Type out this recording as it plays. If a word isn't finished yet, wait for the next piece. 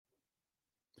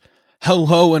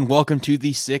Hello and welcome to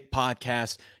the Sick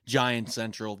Podcast, Giant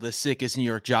Central, the sickest New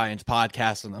York Giants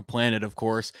podcast on the planet, of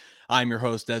course. I'm your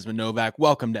host, Desmond Novak.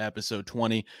 Welcome to episode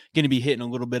 20. Going to be hitting a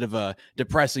little bit of a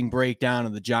depressing breakdown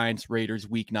of the Giants-Raiders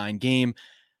Week 9 game,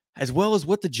 as well as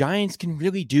what the Giants can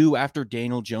really do after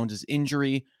Daniel Jones'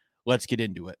 injury. Let's get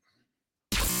into it.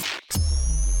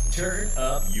 Turn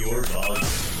up your volume.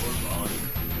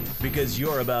 Because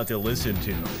you're about to listen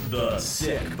to the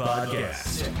Sick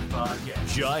Podcast.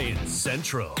 Giants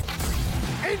Central.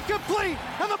 Incomplete,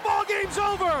 and the ball game's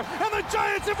over, and the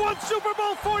Giants have won Super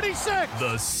Bowl 46.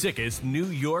 The sickest New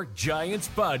York Giants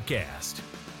podcast.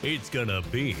 It's gonna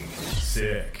be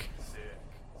sick.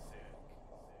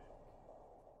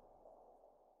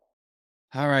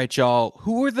 All right, y'all.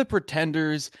 Who are the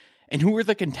pretenders and who are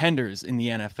the contenders in the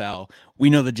NFL? We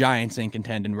know the Giants ain't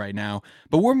contending right now,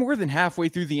 but we're more than halfway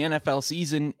through the NFL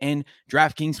season, and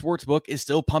DraftKings Sportsbook is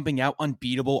still pumping out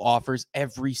unbeatable offers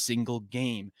every single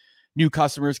game. New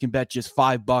customers can bet just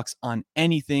 $5 on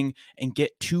anything and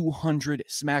get 200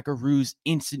 smackaroos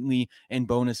instantly in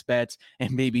bonus bets.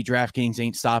 And maybe DraftKings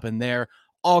ain't stopping there.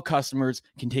 All customers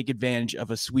can take advantage of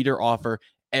a sweeter offer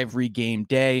every game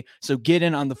day. So get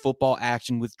in on the football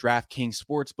action with DraftKings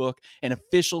Sportsbook, an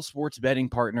official sports betting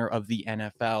partner of the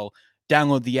NFL.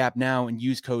 Download the app now and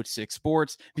use code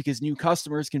 6sports because new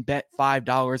customers can bet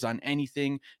 $5 on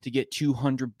anything to get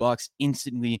 $200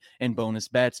 instantly in bonus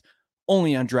bets.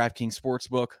 Only on DraftKings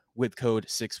Sportsbook with code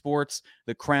 6sports.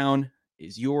 The crown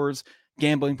is yours.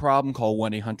 Gambling problem? Call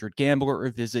 1-800-GAMBLER or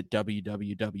visit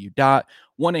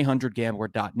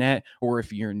www.1800gambler.net. Or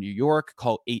if you're in New York,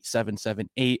 call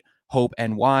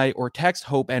 877-8-HOPE-NY or text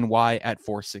HOPE-NY at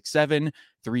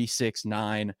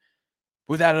 467-369.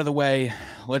 With that out of the way,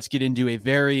 let's get into a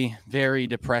very, very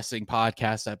depressing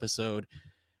podcast episode,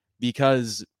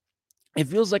 because it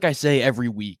feels like I say every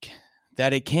week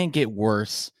that it can't get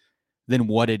worse than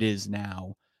what it is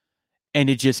now. And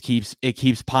it just keeps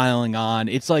piling on.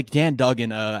 It's like Dan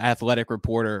Duggan, an athletic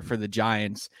reporter for the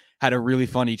Giants, had a really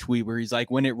funny tweet where he's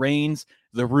like, when it rains,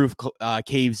 the roof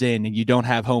caves in and you don't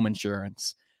have home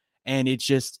insurance. And it's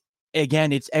just,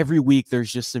 again, it's every week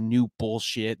there's just some new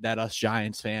bullshit that us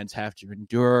Giants fans have to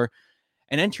endure.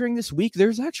 And entering this week,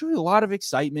 there's actually a lot of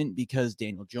excitement because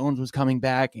Daniel Jones was coming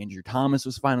back. Andrew Thomas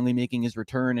was finally making his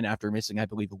return. And after missing, I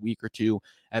believe, a week or two,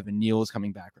 Evan Neal is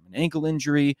coming back from an ankle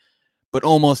injury. But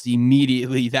almost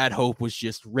immediately, that hope was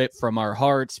just ripped from our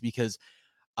hearts because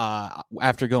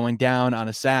after going down on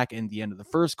a sack in the end of the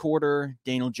first quarter,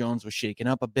 Daniel Jones was shaken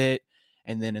up a bit.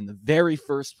 And then in the very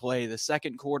first play, the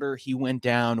second quarter, he went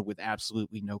down with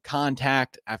absolutely no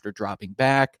contact after dropping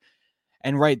back.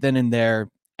 And right then and there,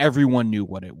 everyone knew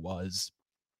what it was.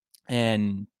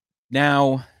 And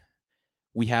now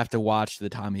we have to watch the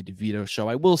Tommy DeVito show.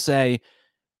 I will say,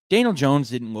 Daniel Jones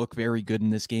didn't look very good in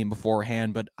this game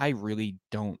beforehand, but I really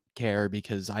don't care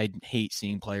because I hate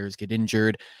seeing players get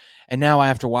injured. And now I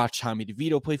have to watch Tommy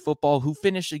DeVito play football, who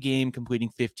finished the game completing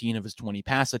 15 of his 20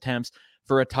 pass attempts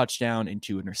for a touchdown and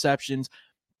 2 interceptions.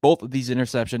 Both of these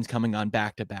interceptions coming on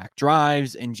back-to-back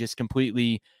drives and just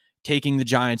completely taking the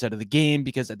Giants out of the game,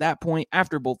 because at that point,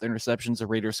 after both interceptions, the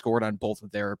Raiders scored on both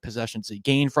of their possessions they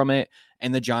gained from it,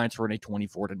 and the Giants were in a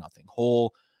 24-0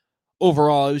 hole.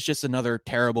 Overall, it was just another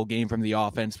terrible game from the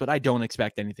offense, but I don't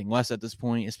expect anything less at this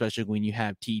point, especially when you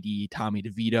have TD Tommy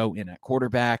DeVito in at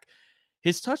quarterback.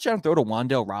 His touchdown throw to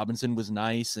Wan'Dale Robinson was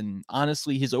nice, and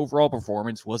honestly, his overall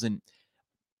performance wasn't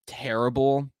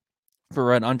terrible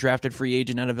for an undrafted free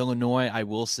agent out of Illinois. I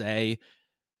will say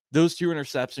those two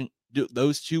interceptions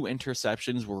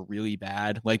were really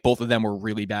bad. Like, both of them were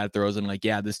really bad throws, and like,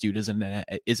 yeah, this dude isn't an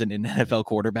NFL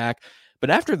quarterback. But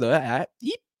after that,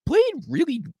 he played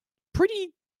really pretty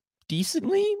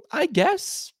decently, I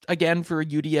guess, again, for a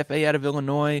UDFA out of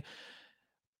Illinois.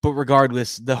 But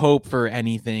regardless, the hope for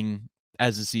anything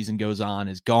as the season goes on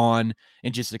is gone.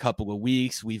 In just a couple of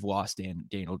weeks, we've lost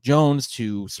Daniel Jones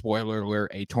to, spoiler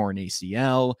alert, a torn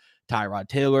ACL. Tyrod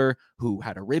Taylor, who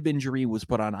had a rib injury, was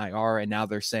put on IR, and now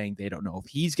they're saying they don't know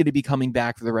if he's going to be coming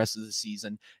back for the rest of the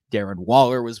season. Darren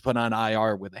Waller was put on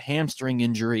IR with a hamstring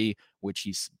injury, which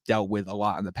he's dealt with a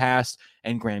lot in the past.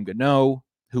 And Graham Gano,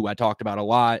 who I talked about a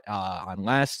lot on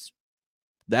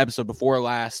the episode before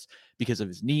last, because of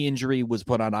his knee injury, was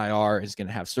put on IR, is going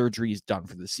to have surgery, he's done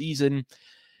for the season.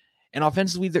 And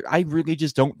offensively, I really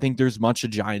just don't think there's much the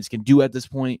Giants can do at this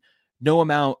point. No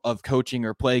amount of coaching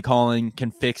or play calling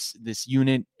can fix this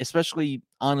unit, especially,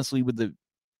 honestly, with the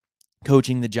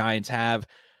coaching the Giants have.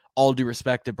 All due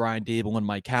respect to Brian Dable and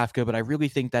Mike Kafka, but I really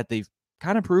think that they've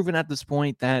kind of proven at this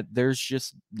point that there's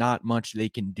just not much they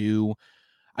can do.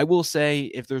 I will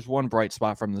say, if there's one bright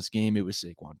spot from this game, it was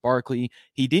Saquon Barkley.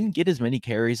 He didn't get as many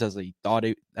carries as I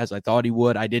thought he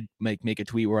would. I did make a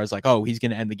tweet where I was like, "Oh, he's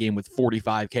going to end the game with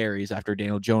 45 carries after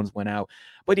Daniel Jones went out,"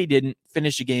 but he didn't.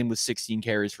 Finish the game with 16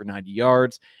 carries for 90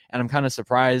 yards, and I'm kind of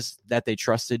surprised that they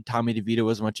trusted Tommy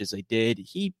DeVito as much as they did.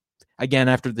 He, again,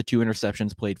 after the 2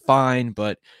 interceptions, played fine,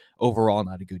 but overall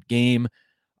not a good game.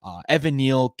 Evan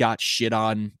Neal got shit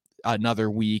on another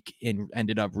week and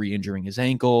ended up re-injuring his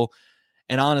ankle.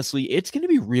 And honestly, it's going to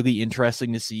be really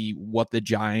interesting to see what the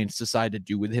Giants decide to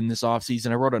do with him this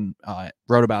offseason. I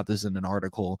wrote about this in an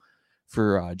article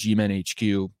for G-Men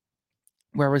HQ,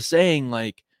 where I was saying,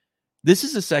 like, this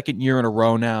is the second year in a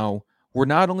row now where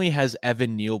not only has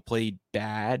Evan Neal played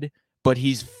bad, but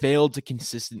he's failed to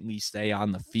consistently stay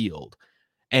on the field.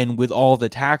 And with all the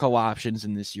tackle options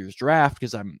in this year's draft,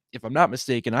 because if I'm not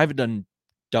mistaken, I haven't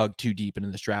dug too deep into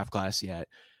this draft class yet.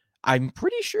 I'm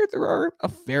pretty sure there are a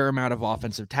fair amount of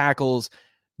offensive tackles,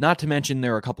 not to mention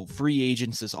there are a couple free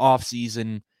agents this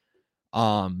offseason.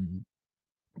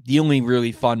 The only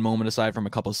really fun moment, aside from a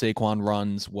couple Saquon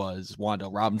runs, was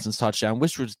Wan'Dale Robinson's touchdown,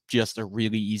 which was just a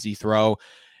really easy throw.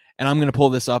 And I'm going to pull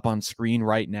this up on screen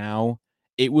right now.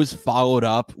 It was followed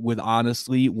up with,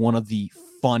 honestly, one of the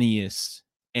funniest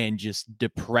and just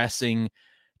depressing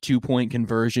 2-point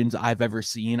conversions I've ever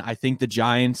seen. I think the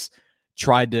Giants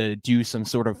tried to do some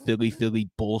sort of Philly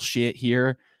bullshit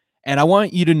here. And I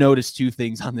want you to notice 2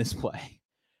 things on this play.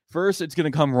 First, it's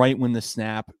going to come right when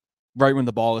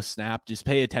the ball is snapped. Just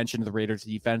pay attention to the Raiders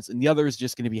defense. And the other is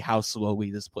just going to be how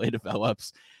slowly this play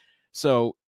develops.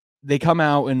 So they come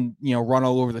out and, run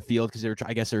all over the field because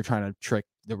I guess they were trying to trick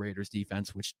the Raiders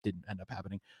defense, which didn't end up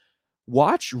happening.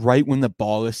 Watch right when the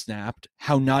ball is snapped,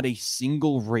 how not a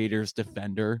single Raiders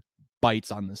defender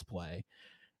bites on this play.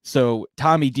 So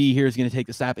Tommy D here is going to take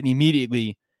the snap, and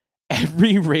immediately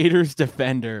every Raiders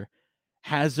defender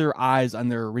has their eyes on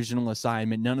their original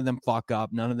assignment. None of them fuck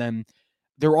up.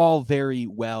 They're all very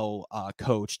well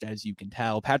coached, as you can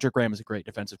tell. Patrick Graham is a great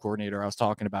defensive coordinator. I was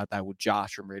talking about that with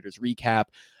Josh from Raiders Recap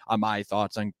on my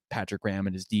thoughts on Patrick Graham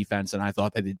and his defense, and I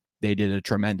thought that they did a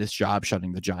tremendous job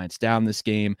shutting the Giants down this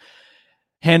game.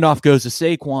 Handoff goes to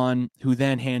Saquon, who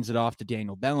then hands it off to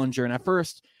Daniel Bellinger, and at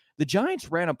first, the Giants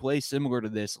ran a play similar to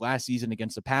this last season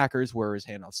against the Packers, where his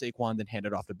handoff Saquon, then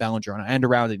handed off to Bellinger on an end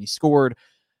around, and he scored.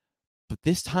 But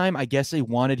this time, I guess they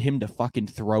wanted him to fucking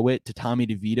throw it to Tommy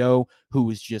DeVito, who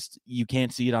was just, you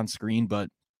can't see it on screen, but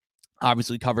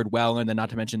obviously covered well. And then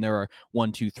not to mention there are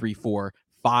 1, 2, 3, 4,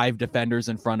 5 defenders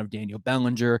in front of Daniel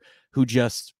Bellinger, who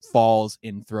just falls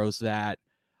and throws that.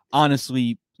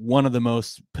 Honestly, one of the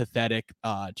most pathetic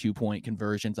 2-point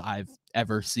conversions I've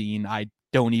ever seen. I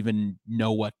don't even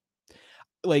know what,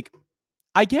 like,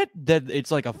 I get that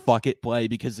it's like a fuck it play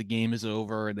because the game is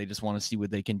over and they just want to see what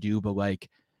they can do, but like,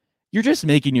 you're just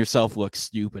making yourself look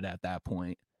stupid at that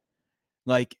point.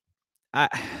 Like,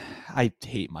 I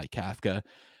hate Mike Kafka.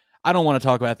 I don't want to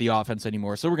talk about the offense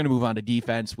anymore, so we're going to move on to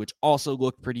defense, which also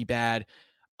looked pretty bad.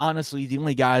 Honestly, the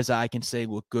only guys I can say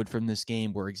look good from this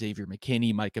game were Xavier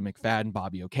McKinney, Micah McFadden,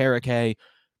 Bobby Okereke.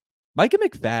 Micah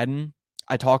McFadden,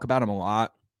 I talk about him a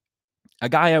lot. A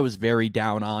guy I was very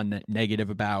down on, negative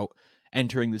about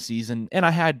entering the season, and I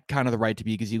had kind of the right to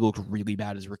be because he looked really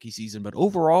bad his rookie season. But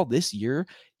overall, this year,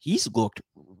 he's looked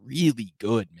really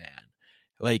good, man.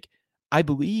 Like, I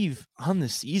believe on the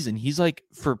season, he's like,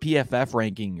 for PFF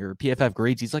ranking or PFF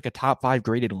grades, he's like a top 5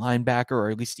 graded linebacker, or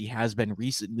at least he has been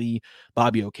recently.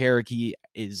 Bobby Okereke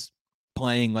is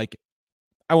playing like,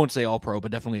 I won't say all pro,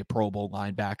 but definitely a Pro Bowl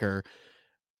linebacker.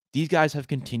 These guys have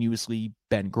continuously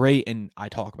been great, and I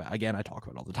talk about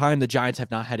all the time, the Giants have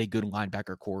not had a good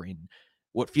linebacker core in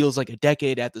what feels like a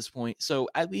decade at this point. So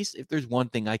at least if there's one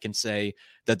thing I can say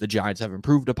that the Giants have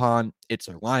improved upon, it's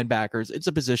their linebackers. It's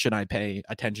a position I pay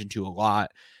attention to a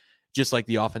lot, just like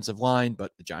the offensive line,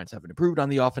 but the Giants haven't improved on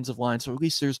the offensive line. So at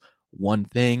least there's one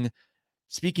thing.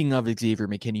 Speaking of Xavier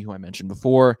McKinney, who I mentioned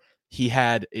before,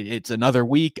 it's another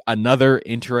week, another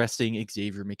interesting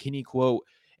Xavier McKinney quote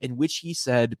in which he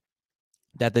said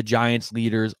that the Giants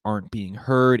leaders aren't being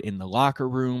heard in the locker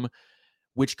room,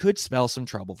 which could spell some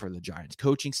trouble for the Giants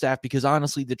coaching staff, because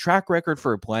honestly, the track record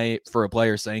for a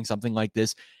player saying something like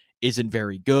this isn't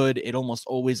very good. It almost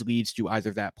always leads to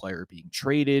either that player being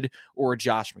traded or a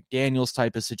Josh McDaniels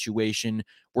type of situation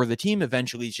where the team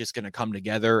eventually is just going to come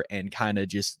together and kind of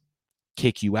just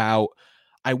kick you out.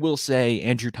 I will say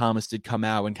Andrew Thomas did come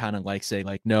out and kind of say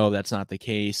no, that's not the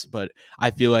case. But I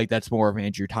feel like that's more of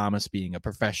Andrew Thomas being a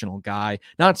professional guy.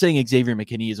 Not saying Xavier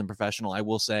McKinney isn't professional. I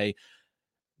will say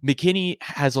McKinney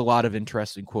has a lot of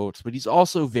interesting quotes, but he's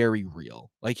also very real.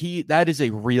 That is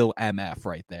a real MF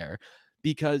right there,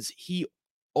 because he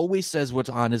always says what's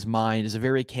on his mind, is a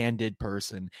very candid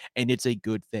person, and it's a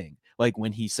good thing. Like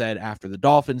when he said after the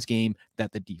Dolphins game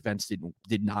that the defense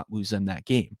did not lose them that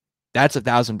game. That's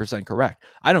 1,000% correct.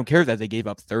 I don't care that they gave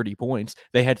up 30 points.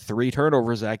 They had 3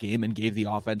 turnovers that game and gave the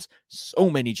offense so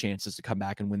many chances to come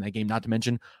back and win that game, not to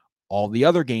mention all the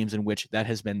other games in which that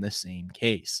has been the same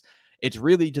case. It's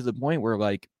really to the point where,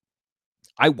 like,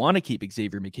 I want to keep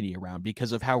Xavier McKinney around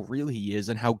because of how real he is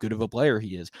and how good of a player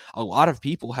he is. A lot of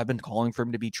people have been calling for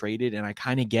him to be traded, and I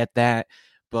kind of get that,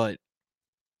 but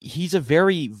he's a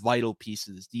very vital piece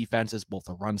of this defense as both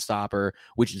a run stopper,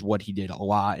 which is what he did a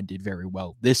lot and did very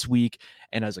well this week,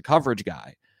 and as a coverage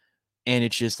guy. And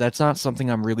it's just, that's not something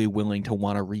I'm really willing to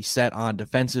want to reset on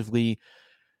defensively.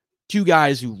 2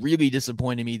 guys who really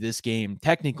disappointed me this game,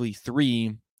 technically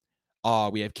 3.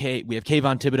 We have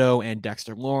Kayvon Thibodeau and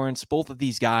Dexter Lawrence. Both of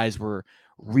these guys were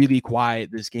really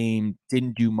quiet this game,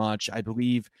 didn't do much. I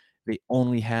believe they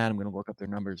only had, I'm going to look up their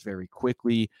numbers very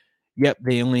quickly. Yep,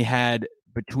 they only had,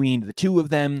 between the 2 of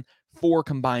them, 4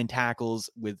 combined tackles,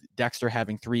 with Dexter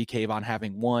having 3, Kayvon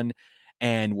having 1.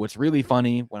 And what's really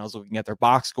funny, when I was looking at their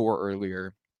box score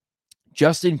earlier,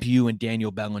 Justin Pugh and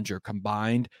Daniel Bellinger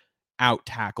combined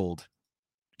out-tackled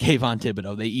Kayvon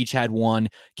Thibodeau. They each had 1.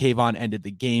 Kayvon ended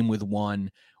the game with 1,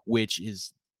 which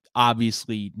is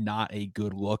obviously not a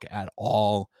good look at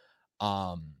all.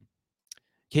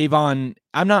 Kayvon,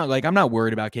 I'm not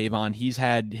worried about Kayvon. He's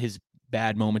had his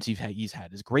bad moments. He's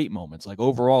had his great moments. Like,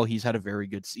 overall, he's had a very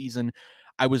good season.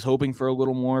 I was hoping for a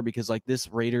little more because, like, this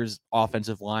Raiders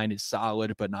offensive line is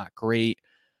solid, but not great.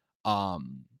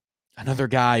 Another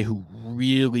guy who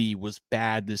really was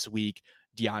bad this week,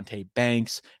 Deonte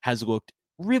Banks, has looked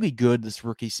really good this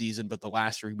rookie season, but the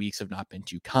last 3 weeks have not been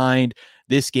too kind.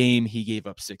 This game, he gave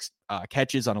up 6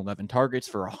 catches on 11 targets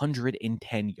for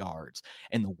 110 yards.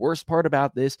 And the worst part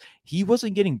about this, he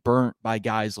wasn't getting burnt by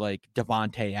guys like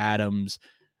Devontae Adams,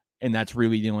 and that's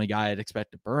really the only guy I'd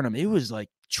expect to burn him. It was like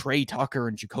Trey Tucker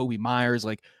and Jacoby Myers,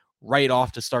 like right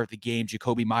off to start the game.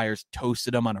 Jacoby Myers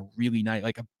toasted him on a really nice,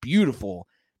 like a beautiful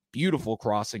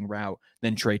crossing route.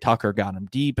 Then Trey Tucker got him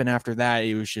deep, and after that,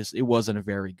 it wasn't a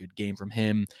very good game from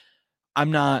him. I'm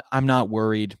not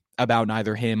worried about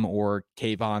neither him or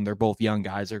Kayvon. They're both young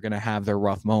guys. They're going to have their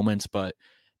rough moments, but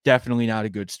definitely not a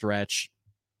good stretch.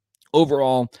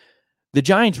 Overall, the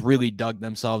Giants really dug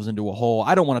themselves into a hole.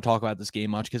 I don't want to talk about this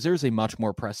game much because there's a much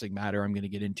more pressing matter I'm going to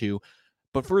get into.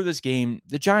 But for this game,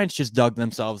 the Giants just dug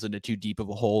themselves into too deep of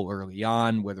a hole early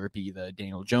on, whether it be the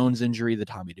Daniel Jones injury, the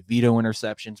Tommy DeVito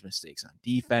interceptions, mistakes on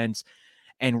defense.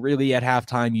 And really at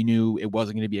halftime, you knew it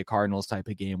wasn't going to be a Cardinals type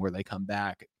of game where they come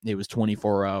back. It was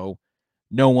 24-0.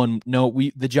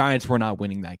 The Giants were not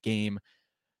winning that game.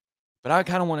 But I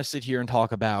kind of want to sit here and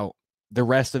talk about the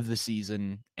rest of the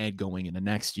season and going into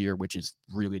next year, which is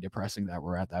really depressing that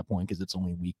we're at that point because it's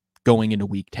only going into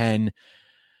week 10.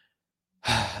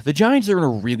 The Giants are in a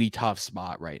really tough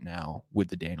spot right now with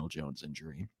the Daniel Jones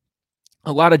injury.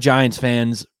 A lot of Giants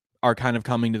fans are kind of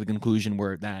coming to the conclusion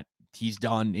that he's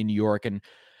done in New York, and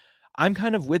I'm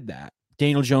kind of with that.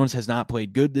 Daniel Jones has not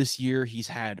played good this year. He's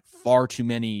had far too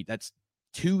many. That's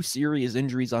 2 serious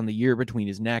injuries on the year between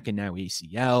his neck and now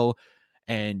ACL.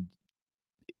 And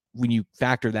when you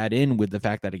factor that in with the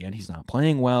fact that, again, he's not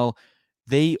playing well,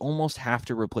 they almost have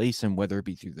to replace him, whether it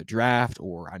be through the draft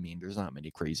or, I mean, there's not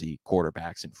many crazy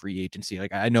quarterbacks in free agency.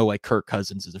 Like, I know like Kirk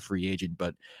Cousins is a free agent,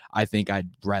 but I think I'd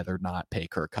rather not pay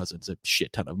Kirk Cousins a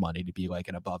shit ton of money to be like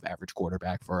an above average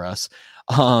quarterback for us.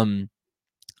 I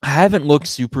haven't looked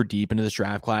super deep into this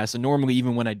draft class. And normally,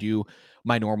 even when I do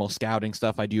my normal scouting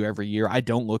stuff I do every year, I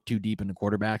don't look too deep into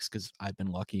quarterbacks because I've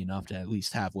been lucky enough to at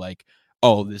least have like,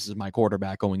 oh, this is my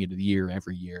quarterback going into the year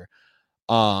every year.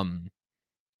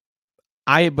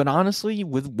 But honestly,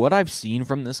 with what I've seen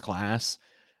from this class,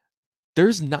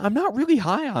 I'm not really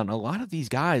high on a lot of these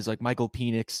guys like Michael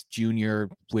Penix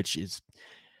Jr., which is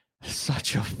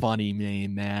such a funny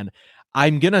name, man.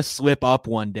 I'm going to slip up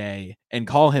one day and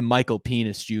call him Michael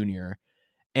Penix Jr.,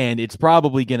 and it's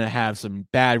probably going to have some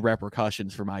bad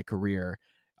repercussions for my career,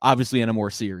 obviously in a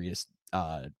more serious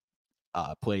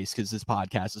place, because this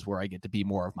podcast is where I get to be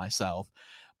more of myself.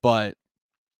 But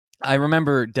I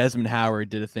remember Desmond Howard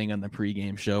did a thing on the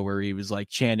pregame show where he was like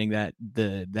chanting that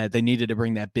they needed to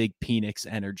bring that big Penix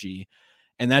energy.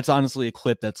 And that's honestly a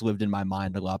clip that's lived in my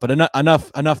mind a lot, but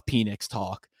enough Penix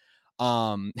talk.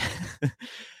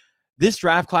 This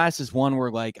draft class is one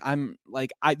where like,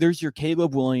 there's your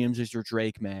Caleb Williams, there's your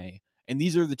Drake May. And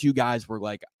these are the 2 guys where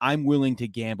like, I'm willing to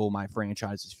gamble my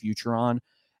franchise's future on.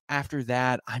 After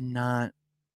that, I'm not,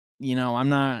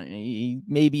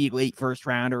 maybe late first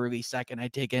round or early second. I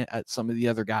take it at some of the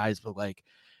other guys, but like,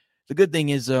 The good thing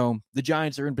is, though, the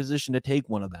Giants are in position to take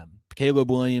one of them. Caleb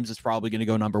Williams is probably going to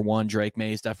go number 1. Drake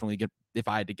May is definitely good, if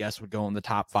I had to guess, would go in the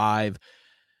top 5.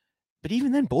 But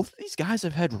even then, both of these guys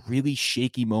have had really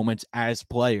shaky moments as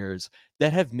players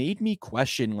that have made me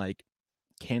question, like,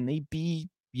 can they be,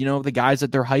 the guys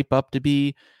that they're hype up to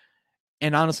be?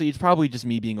 And honestly, it's probably just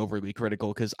me being overly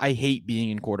critical because I hate being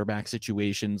in quarterback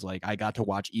situations. Like, I got to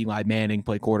watch Eli Manning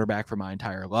play quarterback for my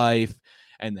entire life.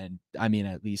 And then, I mean,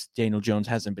 at least Daniel Jones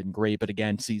hasn't been great. But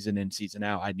again, season in, season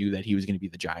out, I knew that he was going to be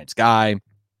the Giants guy.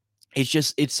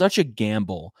 It's such a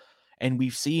gamble. And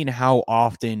we've seen how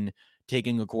often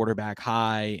taking a quarterback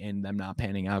high and them not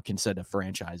panning out can set a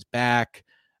franchise back.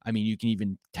 I mean, you can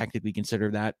even technically consider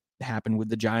that happened with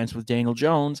the Giants with Daniel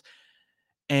Jones.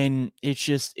 And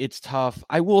it's tough.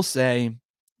 I will say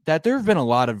that there have been a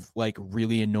lot of like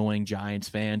really annoying Giants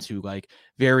fans who like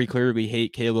very clearly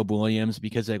hate Caleb Williams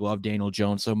because they love Daniel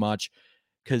Jones so much.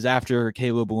 Because after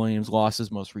Caleb Williams lost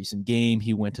his most recent game,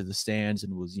 he went to the stands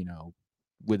and was,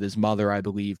 with his mother, I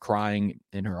believe, crying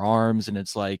in her arms. And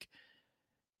it's like,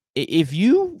 if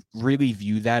you really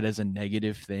view that as a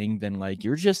negative thing, then like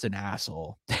you're just an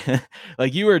asshole.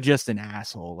 Like you are just an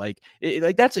asshole. Like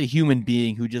that's a human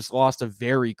being who just lost a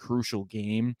very crucial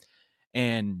game.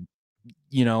 And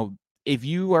if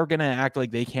you are gonna act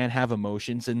like they can't have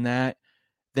emotions in that,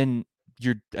 then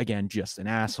you're again just an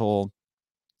asshole.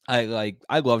 I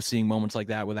love seeing moments like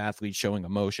that with athletes showing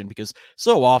emotion because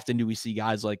so often do we see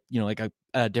guys like, like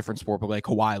a different sport, but like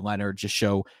Kawhi Leonard just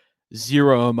show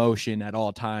zero emotion at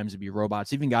all times and be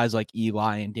robots. Even guys like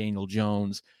Eli and Daniel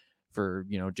Jones for,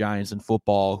 Giants and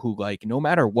football who like, no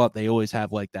matter what, they always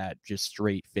have like that just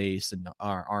straight face and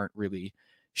aren't really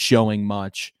showing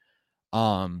much.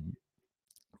 But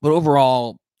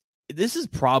overall, this is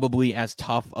probably as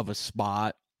tough of a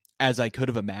spot as I could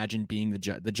have imagined being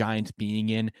the Giants being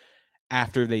in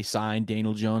after they signed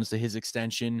Daniel Jones to his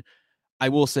extension. I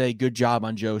will say good job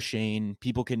on Joe Shane.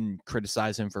 People can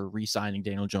criticize him for re-signing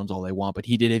Daniel Jones all they want, but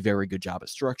he did a very good job of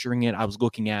structuring it. I was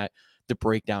looking at the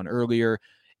breakdown earlier.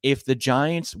 If the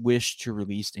Giants wish to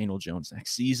release Daniel Jones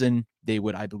next season, they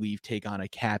would, I believe, take on a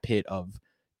cap hit of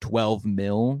 12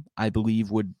 mil, I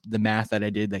believe, would the math that I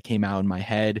did that came out in my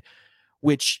head,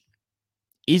 which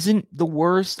isn't the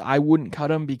worst. I wouldn't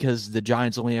cut him because the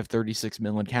Giants only have 36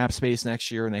 million cap space next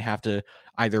year and they have to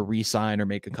either re-sign or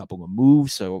make a couple of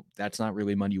moves. So that's not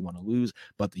really money you want to lose.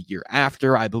 But the year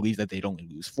after, I believe that they'd only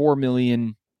lose 4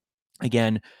 million.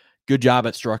 Again, good job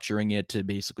at structuring it to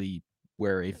basically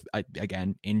where if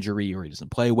again, injury or he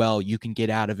doesn't play well, you can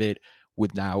get out of it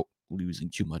without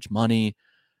losing too much money.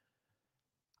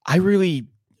 I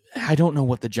don't know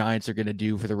what the Giants are going to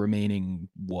do for the remaining,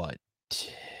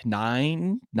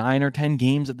 9 or 10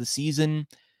 games of the season,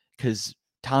 because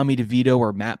Tommy DeVito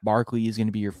or Matt Barkley is going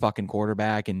to be your fucking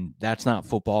quarterback, and that's not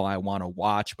football I want to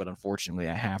watch, but unfortunately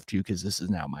I have to because this is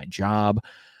now my job.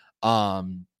 I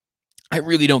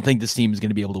really don't think this team is going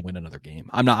to be able to win another game.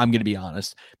 I'm going to be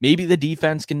honest. Maybe the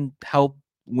defense can help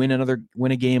win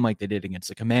a game like they did against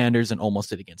the Commanders and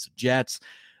almost did against the Jets.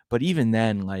 But even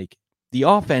then, like, the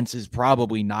offense is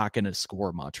probably not going to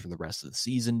score much for the rest of the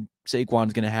season.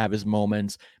 Saquon's going to have his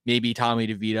moments. Maybe Tommy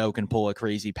DeVito can pull a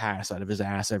crazy pass out of his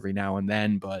ass every now and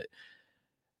then, but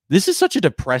this is such a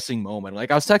depressing moment. Like,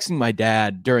 I was texting my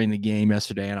dad during the game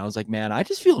yesterday, and I was like, man, I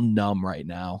just feel numb right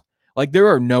now. Like, there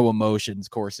are no emotions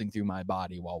coursing through my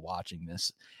body while watching this.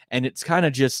 And it's kind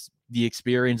of just the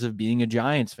experience of being a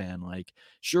Giants fan. Like,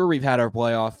 sure, we've had our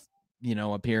playoff,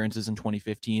 appearances in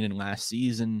 2015 and last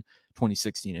season,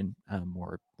 2016 and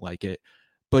more like it.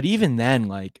 But even then,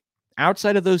 like,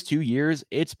 outside of those 2 years,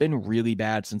 it's been really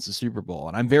bad since the Super Bowl.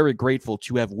 And I'm very grateful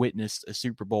to have witnessed a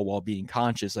Super Bowl while being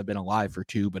conscious. I've been alive for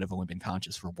 2, but I've only been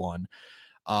conscious for 1.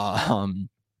 And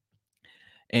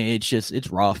it's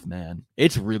rough, man.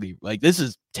 It's really like, this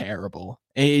is terrible.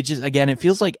 It just, again, it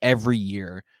feels like every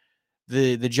year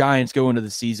the Giants go into the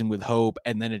season with hope,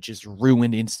 and then it just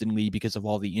ruined instantly because of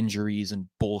all the injuries and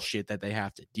bullshit that they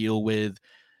have to deal with.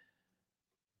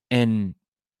 And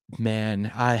man,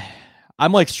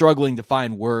 I'm like struggling to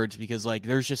find words because like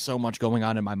there's just so much going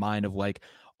on in my mind of like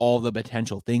all the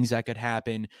potential things that could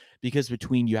happen, because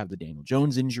between you have the Daniel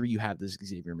Jones injury, you have this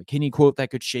Xavier McKinney quote that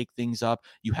could shake things up.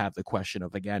 You have the question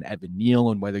of, again, Evan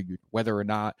Neal and whether or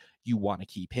not you want to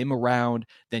keep him around.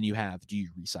 Then you have, do you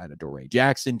re-sign a Adoree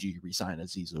Jackson? Do you re-sign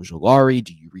Azeez Ojulari?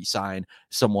 Do you re-sign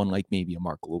someone like maybe a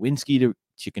Mark Lewinsky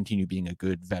to continue being a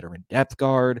good veteran depth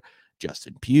guard?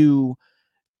 Justin Pugh.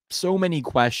 So many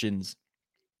questions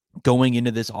going into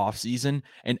this offseason,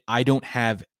 and I don't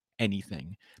have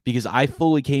anything because I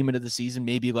fully came into the season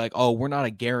maybe like, oh, we're not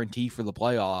a guarantee for the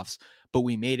playoffs, but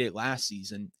we made it last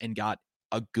season and got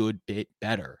a good bit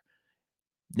better.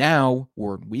 Now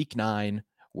we're in week 9,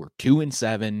 we're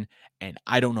 2-7, and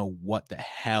I don't know what the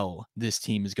hell this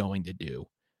team is going to do.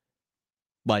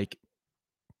 Like,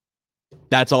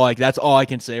 that's all I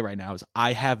can say right now is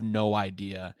I have no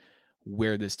idea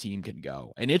where this team can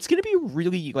go. And it's going to be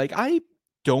really, like, I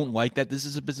don't like that this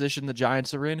is a position the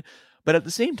Giants are in, but at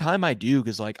the same time I do,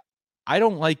 because, like, I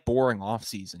don't like boring off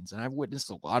seasons, and I've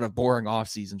witnessed a lot of boring off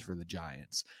seasons for the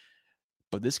Giants.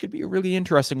 But this could be a really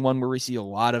interesting one where we see a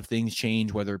lot of things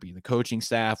change, whether it be the coaching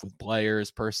staff, with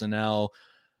players, personnel,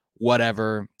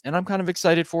 whatever. And I'm kind of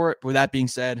excited for it. With that being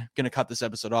said, going to cut this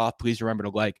episode off. Please remember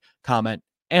to like, comment,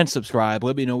 and subscribe.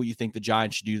 Let me know what you think the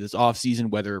Giants should do this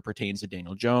offseason, whether it pertains to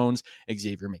Daniel Jones,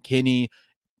 Xavier McKinney.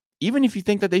 Even if you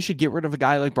think that they should get rid of a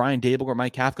guy like Brian Dable or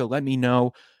Mike Kafka, let me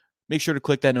know. Make sure to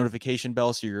click that notification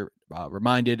bell so you're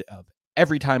reminded of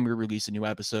every time we release a new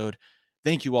episode.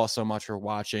 Thank you all so much for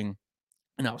watching,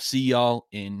 and I'll see y'all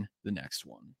in the next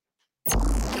one.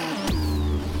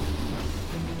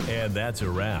 And that's a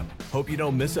wrap. Hope you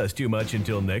don't miss us too much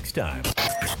until next time.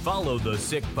 Follow the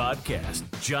Sick Podcast,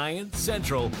 Giant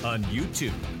Central on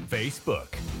YouTube,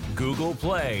 Facebook, Google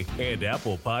Play, and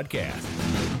Apple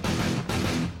Podcasts.